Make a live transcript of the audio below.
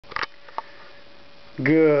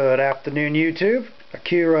Good afternoon, YouTube.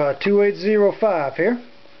 Akira2805 here.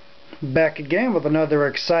 Back again with another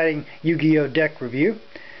exciting Yu-Gi-Oh deck review.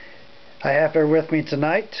 I have here with me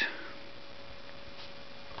tonight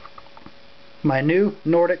my new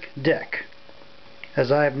Nordic deck, as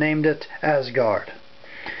I have named it Asgard.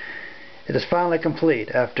 It is finally complete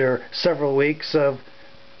after several weeks of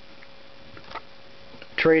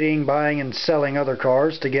trading, buying, and selling other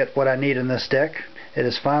cards to get what I need in this deck. It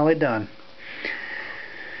is finally done.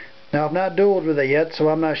 Now, I've not dueled with it yet, so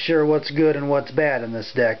I'm not sure what's good and what's bad in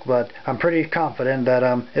this deck, but I'm pretty confident that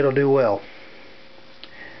it'll do well.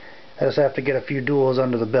 I just have to get a few duels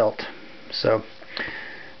under the belt. So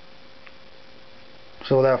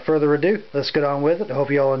without further ado, let's get on with it. I hope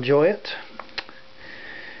you all enjoy it.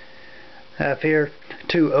 I have here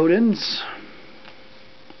 2 Odins,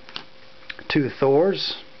 2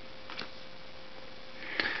 Thors,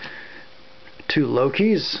 2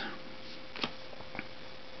 Lokis,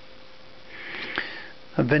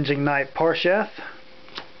 Avenging Knight Parshath,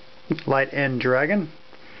 Light End Dragon,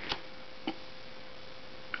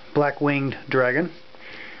 Black Winged Dragon,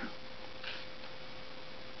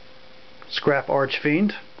 Scrap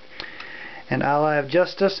Archfiend, and Ally of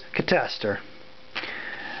Justice Cataster.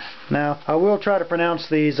 Now, I will try to pronounce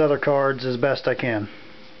these other cards as best I can.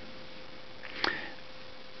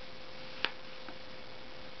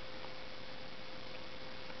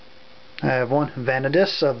 I have 1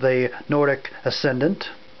 Vanadis of the Nordic Ascendant,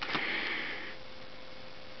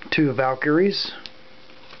 2 Valkyries,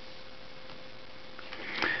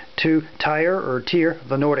 2 Tyr or Tyr,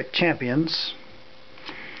 the Nordic Champions,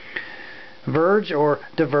 Verge or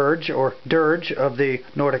Diverge or Dirge of the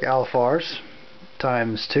Nordic Alfars,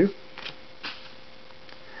 ×2,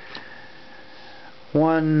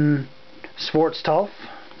 1 Svartstolf,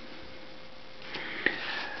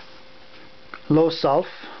 Losalf,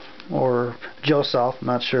 or Joseph, I'm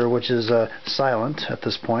not sure which is silent at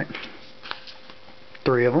this point.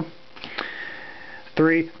 3 of them.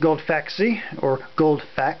 3 Goldfaxi, or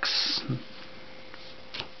Goldfax.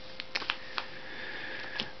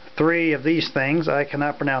 3 of these things. I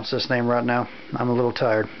cannot pronounce this name right now. I'm a little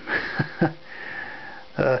tired.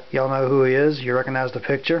 Y'all know who he is. You recognize the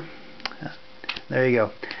picture. There you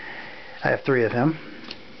go. I have 3 of him.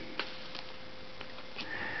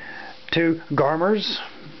 2 Garmers.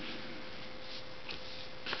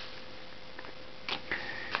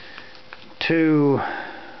 2,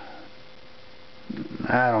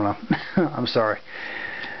 I don't know. I'm sorry.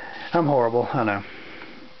 I'm horrible, I know.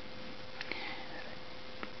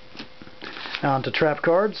 Now on to trap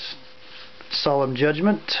cards. Solemn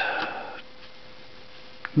Judgment,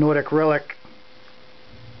 Nordic Relic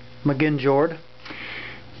Maginjord,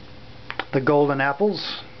 the Golden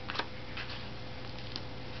Apples,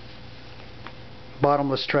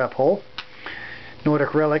 Bottomless Trap Hole,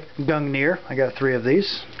 Nordic Relic Gungnir. I got 3 of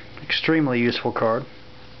these. Extremely useful card.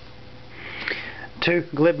 2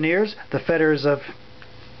 Glibnirs, the Fetters of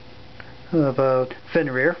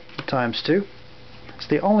Fenrir, ×2. It's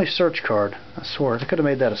the only search card. I swore I could have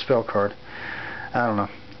made that a spell card. I don't know.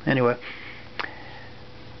 Anyway,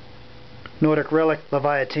 Nordic Relic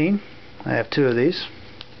Leviatine. I have 2 of these.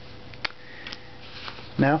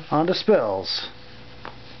 Now on to spells.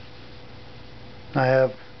 I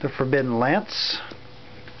have the Forbidden Lance,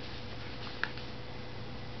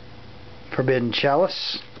 Forbidden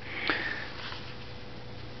Chalice,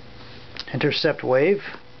 Intercept Wave,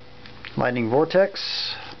 Lightning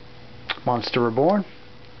Vortex, Monster Reborn,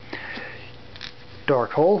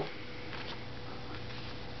 Dark Hole,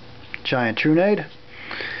 Giant Trunade,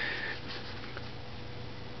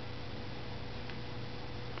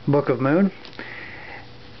 Book of Moon,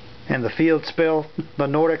 and the field spell, the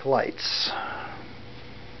Nordic Lights.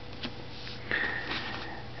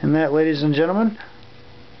 And that, ladies and gentlemen,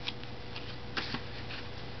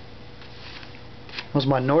 was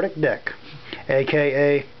my Nordic deck,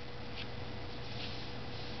 aka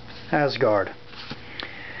Asgard.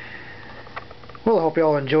 Well, I hope you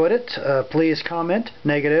all enjoyed it. Please comment.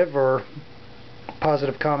 Negative or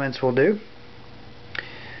positive comments will do.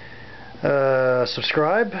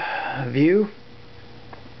 Subscribe, view,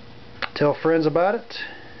 tell friends about it,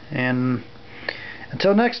 and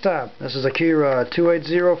until next time, this is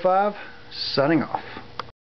Akira2805 signing off.